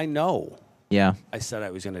 Because I know. Yeah. I said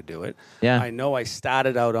I was going to do it. Yeah. I know I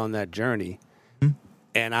started out on that journey,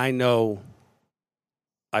 and I know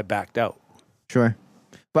I backed out. Sure.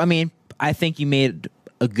 But I mean, I think you made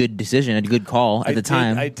a good decision, a good call at the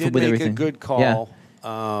time. I did with make everything. a good call. Yeah.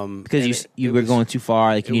 Because you were going too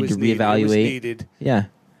far. Like you need to reevaluate. It was needed. Yeah.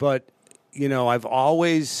 But, I've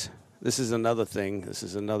always, this is another thing, this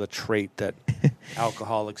is another trait that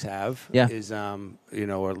alcoholics have. Yeah. Is,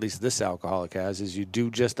 or at least this alcoholic has, is you do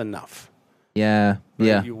just enough. Yeah. Right?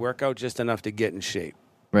 Yeah. You work out just enough to get in shape.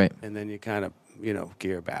 Right. And then you kind of,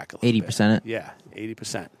 gear back a little 80% it? Yeah,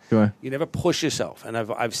 80%. Sure. You never push yourself. And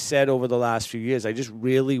I've said over the last few years, I just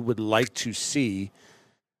really would like to see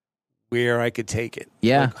where I could take it.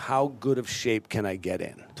 Yeah. Like, how good of shape can I get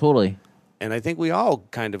in? Totally. And I think we all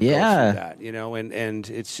kind of go through that, and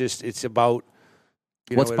it's about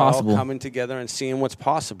what's it possible, all coming together and seeing what's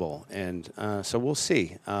possible. And so we'll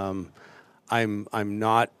see. I'm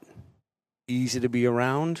not easy to be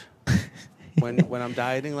around when I'm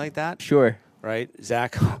dieting like that. Sure. Right?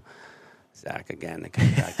 Zach again.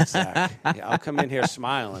 Coming back to Zach. Yeah, I'll come in here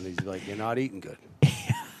smiling. He's like, "You're not eating good."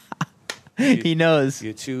 He knows.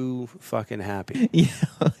 You're too fucking happy. He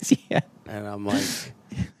knows, yeah. And I'm like,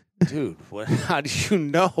 dude, how do you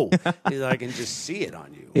know? He's like, I can just see it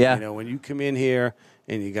on you. Yeah. When you come in here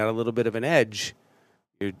and you got a little bit of an edge,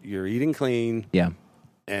 you're eating clean. Yeah.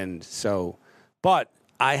 And so, but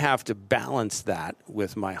I have to balance that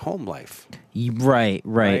with my home life. Right.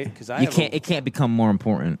 Because it can't become more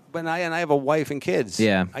important. But I have a wife and kids.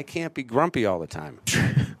 Yeah. I can't be grumpy all the time.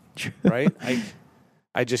 True. Right?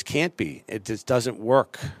 I just can't be. It just doesn't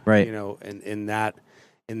work. Right. In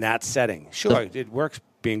that setting. Sure, it works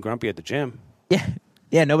being grumpy at the gym. Yeah.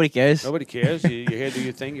 Yeah, nobody cares. Nobody cares. You're here, do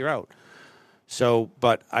your thing, you're out. So,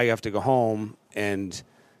 but I have to go home, and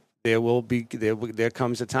there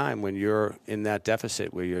comes a time when you're in that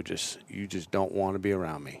deficit where you just don't want to be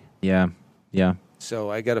around me. Yeah. Yeah.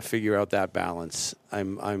 So I got to figure out that balance.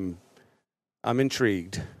 I'm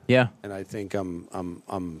intrigued. Yeah. And I think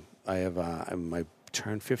I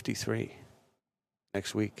turn 53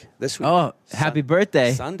 next week. This week. Oh, happy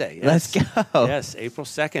birthday. Sunday. Yes. Let's go. Yes, April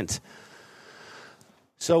 2nd.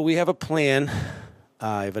 So we have a plan.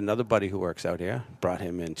 I have another buddy who works out here. Brought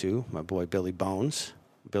him in too. My boy Billy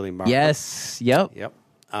Martin. Yes. Yep. Yep.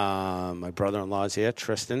 My brother-in-law's here,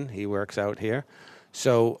 Tristan. He works out here.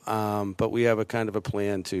 So, but we have a kind of a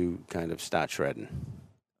plan to kind of start shredding.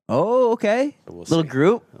 Oh, okay. So we'll Little see.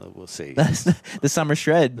 Group. We'll see. That's the summer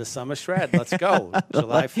shred. The summer shred. Let's go.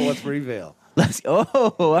 July 4th reveal. Let's go.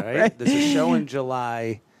 All right. There's a show in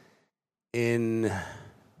July in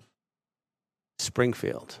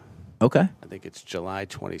Springfield. Okay. I think it's July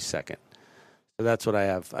 22nd. So that's what I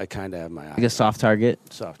have. I kind of have my eye. Like a soft target.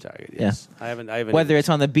 Soft target. Yes. Yeah. I haven't. Whether it's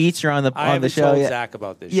on the beach or on the show. told Yeah. Zach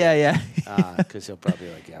about this. Yeah. Because he'll probably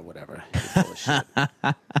be like, yeah, whatever. You're full of shit.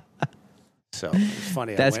 So it's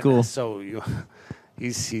funny. That's cool. So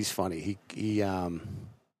he's funny.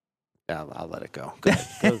 I'll let it go. Go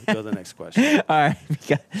ahead. Go to the next question. All right.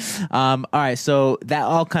 All right. So that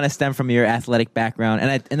all kind of stemmed from your athletic background,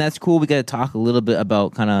 and that's cool. We got to talk a little bit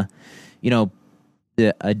about kind of,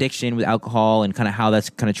 the addiction with alcohol and kind of how that's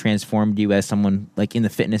kind of transformed you as someone like in the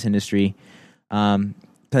fitness industry.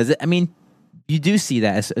 Because I mean, you do see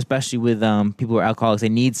that, especially with people who are alcoholics. They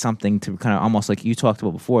need something to kind of almost like you talked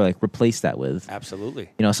about before, like replace that with. Absolutely.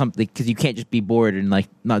 Something, because you can't just be bored and like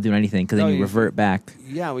not doing anything, because then you revert back.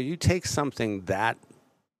 Yeah, well, you take something that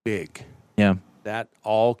big, Yeah. that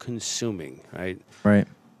all-consuming, Right.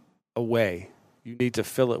 away, you need to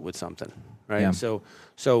fill it with something, right? Yeah.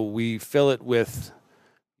 So we fill it with,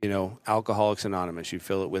 Alcoholics Anonymous. You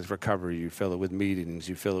fill it with recovery. You fill it with meetings.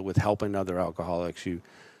 You fill it with helping other alcoholics. You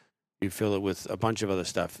fill it with a bunch of other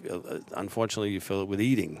stuff. Unfortunately, you fill it with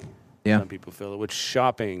eating. Yeah. Some people fill it with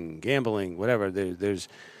shopping, gambling, whatever.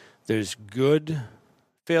 There's good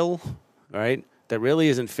fill, right? That really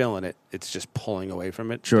isn't filling it. It's just pulling away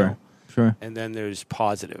from it. Sure. And then there's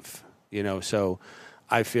positive, So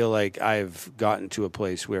I feel like I've gotten to a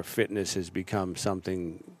place where fitness has become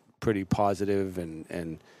something pretty positive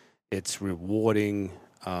and it's rewarding.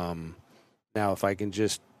 Now, if I can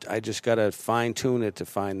I just got to fine tune it to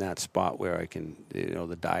find that spot where I can,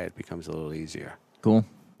 the diet becomes a little easier. Cool.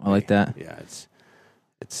 I like that. Yeah,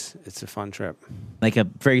 it's a fun trip. Like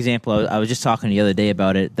for example, I was just talking the other day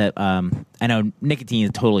about it, that I know nicotine is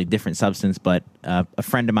a totally different substance, but a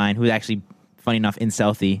friend of mine who's actually, funny enough, in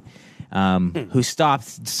Southie, who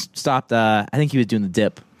stopped. I think he was doing the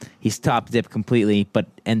dip. He stopped dip completely, but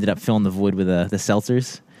ended up filling the void with the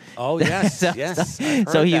seltzers. Oh yes, yes.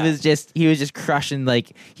 So he was just crushing.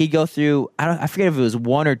 Like he'd go through. I forget if it was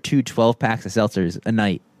 1 or 2 12-packs of seltzers a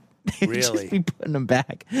night. Really? Just be putting them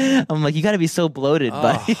back. I'm like, you got to be so bloated,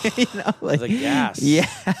 but you know, like the gas. Yeah,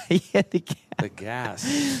 yeah, the gas. The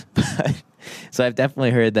gas. But, so I've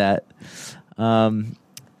definitely heard that.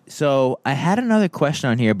 So I had another question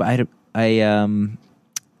on here, but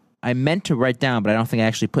I meant to write down, but I don't think I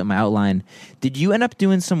actually put in my outline. Did you end up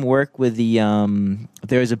doing some work with the?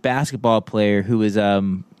 There was a basketball player who was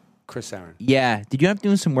Chris Aaron. Yeah. Did you end up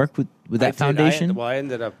doing some work with that foundation? I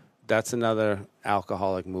ended up. That's another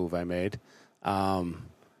alcoholic move I made.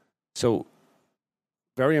 So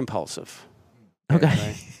very impulsive.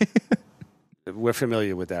 Okay. We're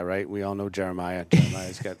familiar with that, right? We all know Jeremiah.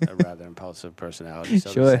 Jeremiah's got a rather impulsive personality.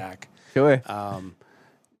 So Sure. does Zach. Sure.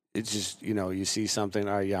 It's just, you see something,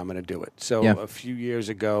 all right, yeah, I'm going to do it. So a few years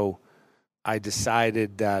ago, I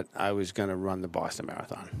decided that I was going to run the Boston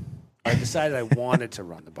Marathon. I decided I wanted to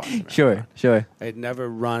run the Boston Marathon. Sure. I had never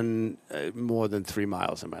run more than 3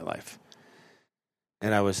 miles in my life.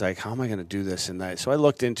 And I was like, how am I going to do this? And so I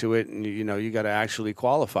looked into it, and you got to actually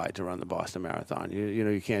qualify to run the Boston Marathon.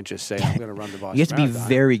 You can't just say, I'm going to run the Boston Marathon. You have to be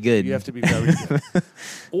very good. You have to be very good.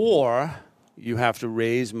 Or you have to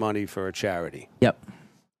raise money for a charity. Yep.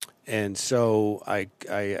 And so I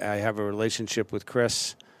have a relationship with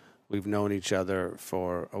Chris. We've known each other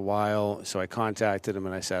for a while. So I contacted him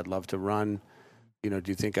and I said, I'd love to run. Do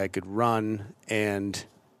you think I could run and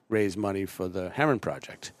raise money for the Heron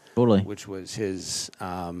Project? Totally. Which was his,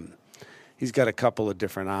 he's got a couple of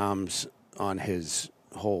different arms on his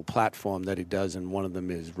whole platform that he does, and one of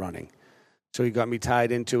them is running. So he got me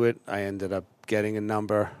tied into it. I ended up getting a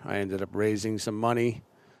number. I ended up raising some money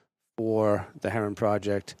for the Heron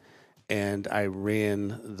Project, and I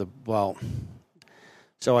ran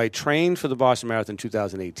so I trained for the Boston Marathon in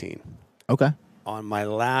 2018. Okay. On my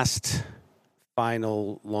last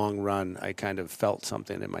final long run, I kind of felt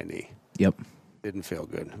something in my knee. Yep. Didn't feel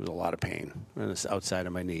good. It was a lot of pain on the outside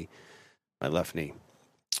of my knee, my left knee.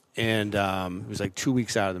 And it was like 2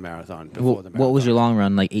 weeks out of the marathon, before the marathon. What was your long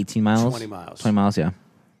run, like 18 miles? 20 miles. 20 miles, yeah.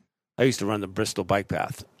 I used to run the Bristol bike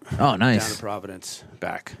path. Oh, nice. Down to Providence,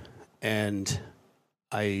 back. And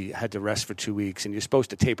I had to rest for 2 weeks, and you're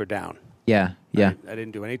supposed to taper down. Yeah. I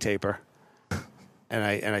didn't do any taper. And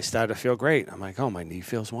I started to feel great. I'm like, oh, my knee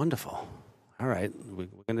feels wonderful. All right, we're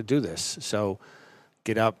going to do this. So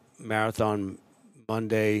get up, marathon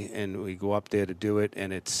Monday, and we go up there to do it,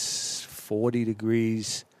 and it's 40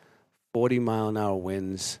 degrees, 40-mile-an-hour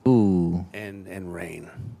winds. Ooh. And rain.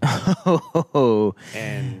 Oh.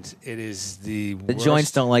 And it is the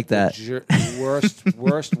joints don't like that.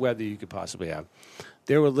 worst weather you could possibly have.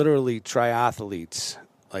 There were literally triathletes,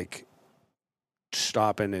 like,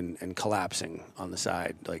 stopping and collapsing on the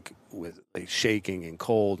side, like with like shaking and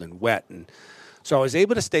cold and wet. And so I was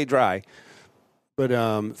able to stay dry, but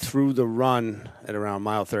through the run at around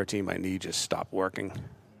mile 13, my knee just stopped working,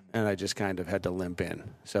 and I just kind of had to limp in.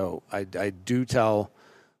 So I do tell,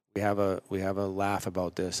 we have a laugh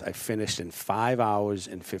about this. I finished in 5 hours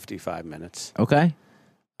and 55 minutes. Okay.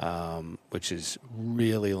 Which is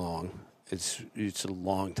really long. It's a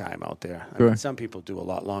long time out there. Sure. I mean, some people do a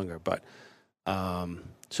lot longer, but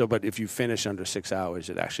but if you finish under 6 hours,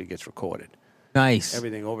 it actually gets recorded. Nice.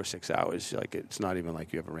 Everything over 6 hours, like, it's not even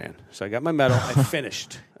like you ever ran. So I got my medal. I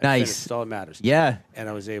finished. Nice. That's all that matters. Yeah. And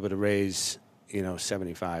I was able to raise,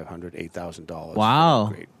 $7,500, $8,000.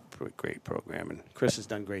 Wow. Great program. And Chris has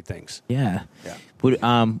done great things. Yeah. Yeah. But,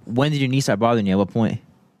 when did your knee start bothering you? At what point?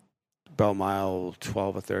 About mile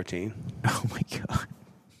 12 or 13. Oh my God.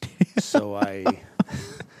 So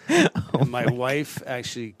my wife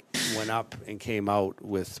actually went up and came out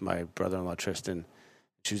with my brother-in-law, Tristan.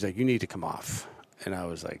 She was like, you need to come off. And I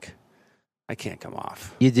was like, I can't come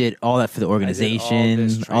off. You did all that for the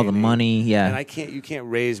organization, all the money. Yeah. And you can't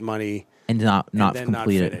raise money and not and then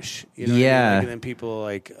complete not it. finish. You know what I mean? Like, and then people are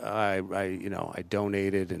like, I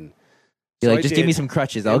donated, and you're so like, just give me some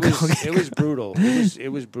crutches. I'll go. It was brutal. It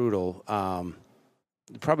was brutal.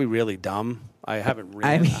 Probably really dumb. I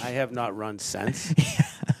have not run since.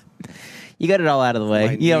 You got it all out of the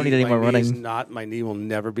way. You don't need any more running. My knee will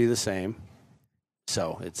never be the same.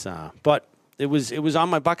 So it's but it was on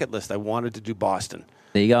my bucket list. I wanted to do Boston.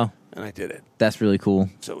 There you go. And I did it. That's really cool.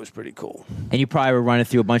 So it was pretty cool. And you probably were running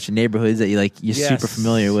through a bunch of neighborhoods that you're super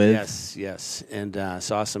familiar with. Yes. And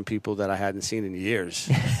saw some people that I hadn't seen in years.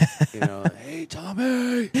 Hey,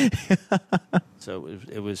 Tommy. So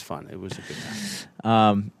it was fun. It was a good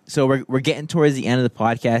time. So we're getting towards the end of the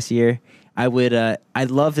podcast here. I'd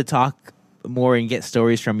love to talk more and get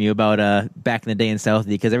stories from you about back in the day in Southie,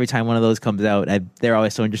 because every time one of those comes out, they're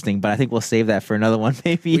always so interesting. But I think we'll save that for another one,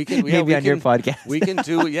 maybe on your podcast. We can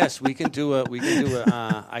do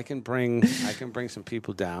I can bring some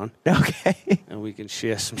people down. Okay. And we can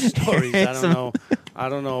share some stories. I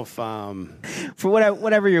don't know if for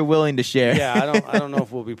whatever you're willing to share. Yeah, I don't know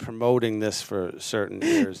if we'll be promoting this for certain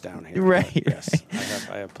years down here. Right. Yes,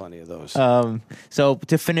 I have plenty of those. So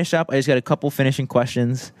to finish up, I just got a couple finishing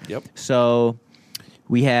questions. Yep. So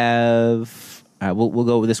we have we'll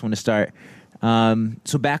go with this one to start.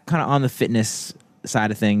 So back kind of on the fitness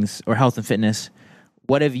side of things, or health and fitness,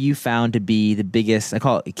 what have you found to be the biggest, I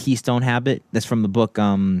call it a keystone habit, that's from the book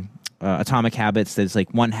Atomic Habits, that's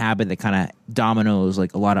like one habit that kind of dominoes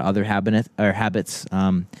like a lot of other habits,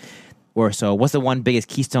 or so. What's the one biggest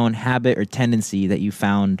keystone habit or tendency that you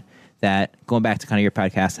found that, going back to kind of your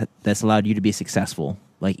podcast, that's allowed you to be successful,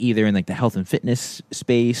 like either in like the health and fitness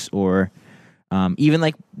space, or even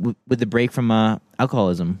like with the break from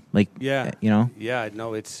alcoholism, like Yeah,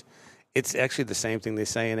 no, it's actually the same thing they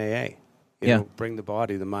say in AA. You know, bring the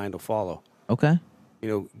body, the mind will follow. Okay.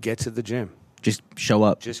 Get to the gym. Just show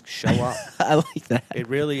up. Just show up. I like that. It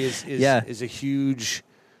really is a huge.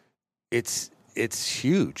 It's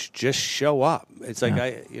huge. Just show up. It's like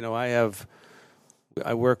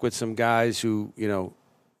I work with some guys who,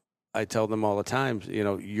 I tell them all the time,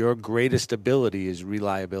 your greatest ability is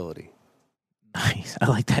reliability. Nice. I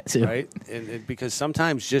like that too. Right? And because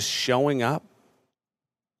sometimes just showing up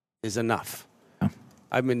is enough. Yeah.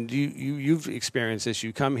 I mean, you've experienced this.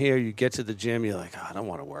 You come here, you get to the gym, you're like, I don't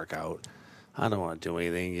want to work out. I don't want to do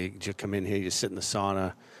anything. You just come in here, you sit in the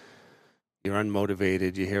sauna, you're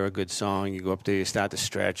unmotivated, you hear a good song, you go up there, you start to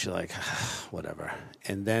stretch, you're like, whatever.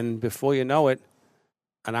 And then before you know it,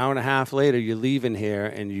 an hour and a half later, you're leaving here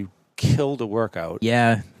and you killed a workout.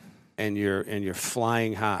 Yeah. And you're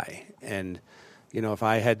flying high. And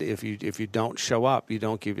if you don't show up, you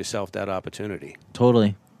don't give yourself that opportunity.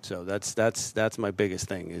 Totally. So that's my biggest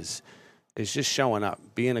thing is just showing up,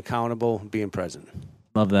 being accountable, being present.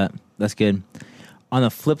 Love that. That's good. On the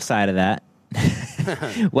flip side of that,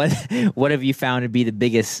 what have you found to be the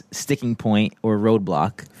biggest sticking point or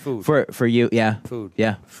roadblock? Food. For you, yeah. Food.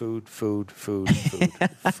 Yeah. Food.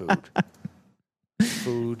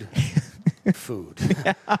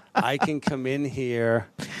 I can come in here.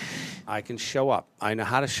 I can show up. I know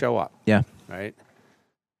how to show up. Yeah. Right?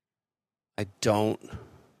 I don't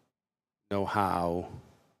know how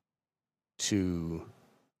to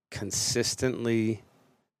consistently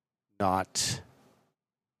not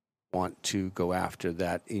want to go after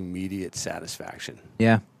that immediate satisfaction.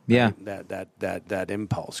 Yeah. Yeah. Right? That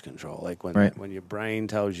impulse control. Like when your brain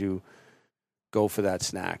tells you go for that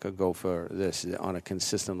snack or go for this on a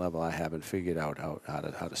consistent level, I haven't figured out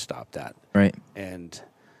how to stop that. Right. And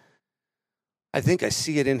I think I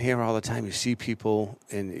see it in here all the time. You see people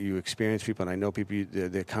and you experience people, and I know people,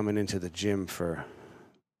 they're coming into the gym for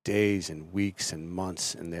days and weeks and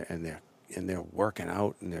months, and they're working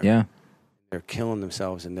out, and they're killing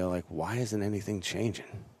themselves, and they're like, why isn't anything changing?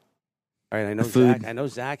 All right, I know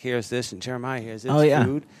Zach hears this, and Jeremiah hears this.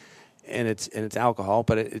 Food, and it's alcohol,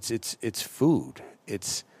 but it's food.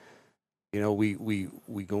 It's we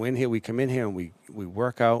go in here, we come in here, and we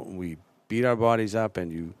work out, and we beat our bodies up,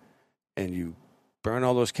 and you burn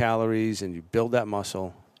all those calories, and you build that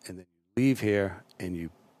muscle, and then you leave here, and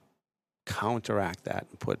you counteract that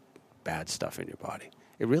and put bad stuff in your body.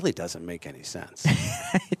 It really doesn't make any sense.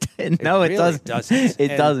 No, it really doesn't.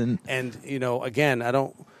 It doesn't. And again, I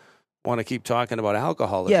don't want to keep talking about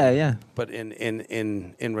alcoholism. Yeah. But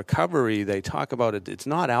in recovery, they talk about it. It's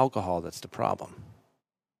not alcohol that's the problem.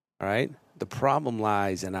 All right? The problem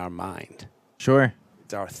lies in our mind. Sure.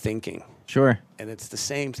 It's our thinking. Sure. And it's the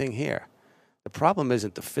same thing here. The problem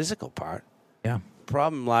isn't the physical part. Yeah. The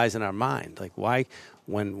problem lies in our mind. Like why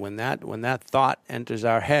when that thought enters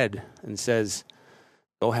our head and says,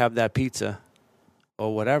 go have that pizza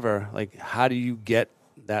or whatever, like how do you get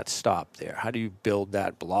that stop there? How do you build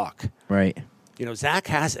that block? Right. Zach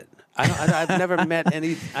has it. I've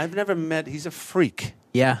never met, he's a freak.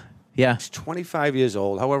 Yeah. Yeah. He's 25 years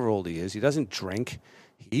old, however old he is. He doesn't drink.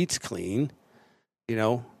 He eats clean,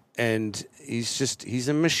 and he's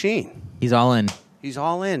a machine. He's all in. He's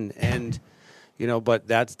all in. And, but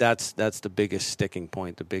that's the biggest sticking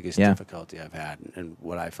point, the biggest difficulty I've had and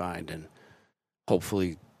what I find. And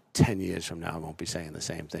hopefully 10 years from now, I won't be saying the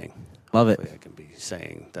same thing. Love hopefully it. I can be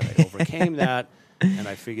saying that I overcame that and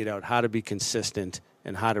I figured out how to be consistent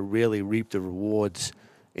and how to really reap the rewards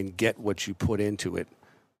and get what you put into it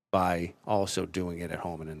by also doing it at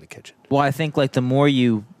home and in the kitchen. Well, I think like the more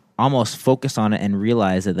you almost focus on it and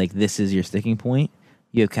realize that like this is your sticking point,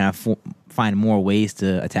 you kind of find more ways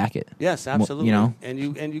to attack it. Yes, absolutely. You know, and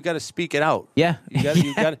you got to speak it out. Yeah, you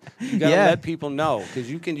got to let people know, because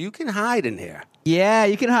you can hide in here. Yeah,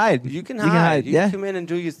 you can hide. You can hide. You yeah. come in and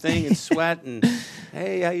do your thing and sweat and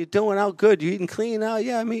hey, how you doing? Oh, good. You eating clean? Oh,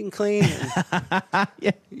 yeah, I'm eating clean. And,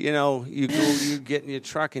 yeah. You know, you get in your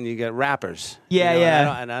truck and you get wrappers. Yeah, you know,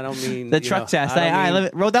 yeah. And I don't mean the truck test. All right,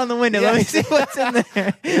 let me roll down the window. Yes. Let me see what's in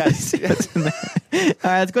there. Yes. What's in there.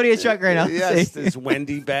 All right, let's go to your truck right now. Yes, there's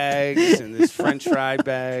Wendy bags and there's French fry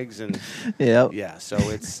bags and yeah. So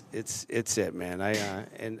it's it, man.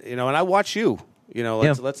 And I watch you. You know,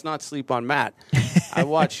 let's not sleep on Matt. I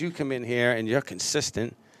watch you come in here and you're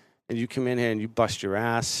consistent, and you come in here and you bust your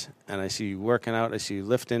ass, and I see you working out. I see you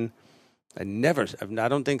lifting. I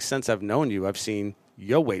don't think since I've known you, I've seen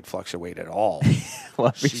your weight fluctuate at all. Well, I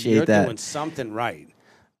appreciate you're that. You're doing something right.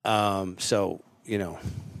 So,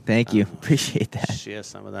 Thank you. Appreciate that. Share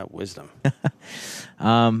some of that wisdom.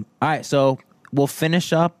 All right, so we'll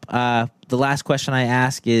finish up. The last question I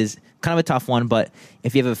ask is kind of a tough one, but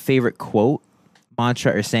if you have a favorite quote,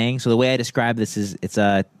 mantra, or saying. So the way I describe this is, it's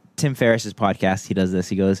Tim Ferriss's podcast. He does this.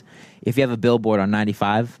 He goes, if you have a billboard on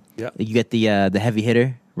 95, you get the heavy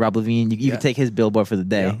hitter, Rob Levine. You can take his billboard for the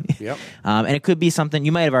day. Yep. And it could be something,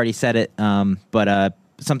 you might have already said it, but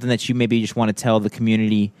something that you maybe just want to tell the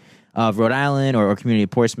community of Rhode Island or community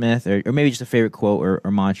of Portsmouth, or maybe just a favorite quote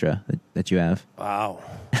or mantra that you have. Wow.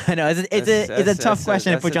 I know it's a tough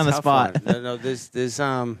question to put you on the spot. No,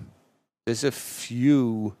 there's a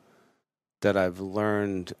few that I've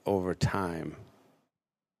learned over time,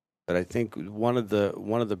 but I think one of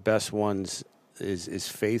the best ones is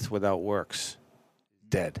faith without works,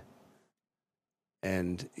 dead.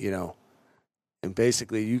 And and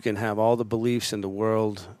basically you can have all the beliefs in the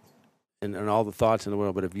world and all the thoughts in the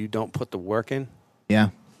world, but if you don't put the work in,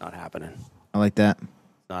 not happening. I like that.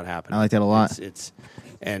 Not happening. I like that a lot.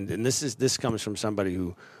 And this comes from somebody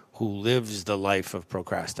who lives the life of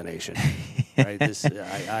procrastination. Right?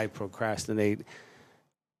 I procrastinate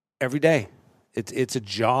every day. It's a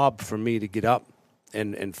job for me to get up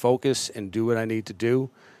and focus and do what I need to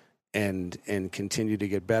do and continue to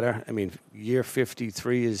get better. I mean, year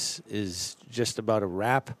 53 is just about a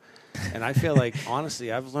wrap. And I feel like,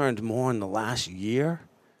 honestly, I've learned more in the last year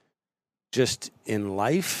just in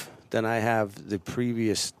life than I have the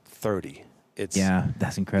previous 30. That's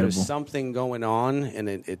incredible. There's something going on, and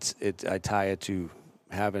I tie it to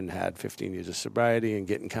having had 15 years of sobriety and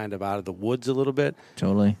getting kind of out of the woods a little bit.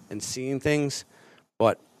 Totally. And seeing things.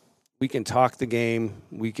 But we can talk the game.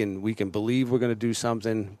 We can believe we're going to do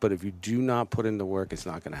something, but if you do not put in the work, it's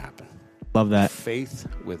not going to happen. Love that. Faith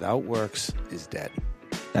without works is dead.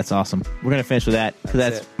 That's awesome. We're going to finish with that,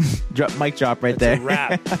 because that's mic drop right there. It's a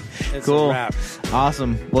wrap. It's cool. a wrap.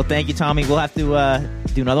 Awesome. Well, thank you, Tommy. We'll have to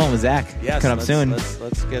do another one with Zach. Yes, coming up soon.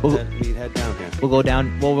 Let's get that meathead down here. We'll go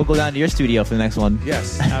down to your studio for the next one.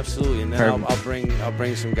 Yes, absolutely. And then I'll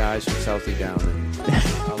bring some guys from Southie down, and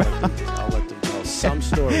I'll let them tell some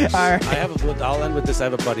stories. All right. I'll end with this. I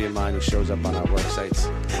have a buddy of mine who shows up on our work sites.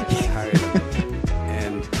 I hired him,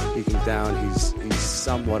 and he comes down. He's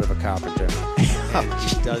somewhat of a carpenter, and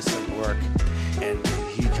he does some work. And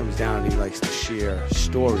he comes down and he likes to share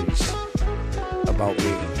stories about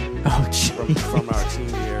me from our teen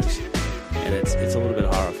years, and it's a little bit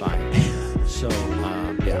horrifying. So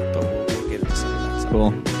but we'll get into some of that.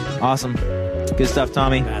 Cool, awesome, good stuff,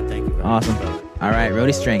 Tommy. Matt, thank you. Awesome. All right,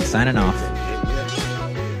 Roadie Strength signing off.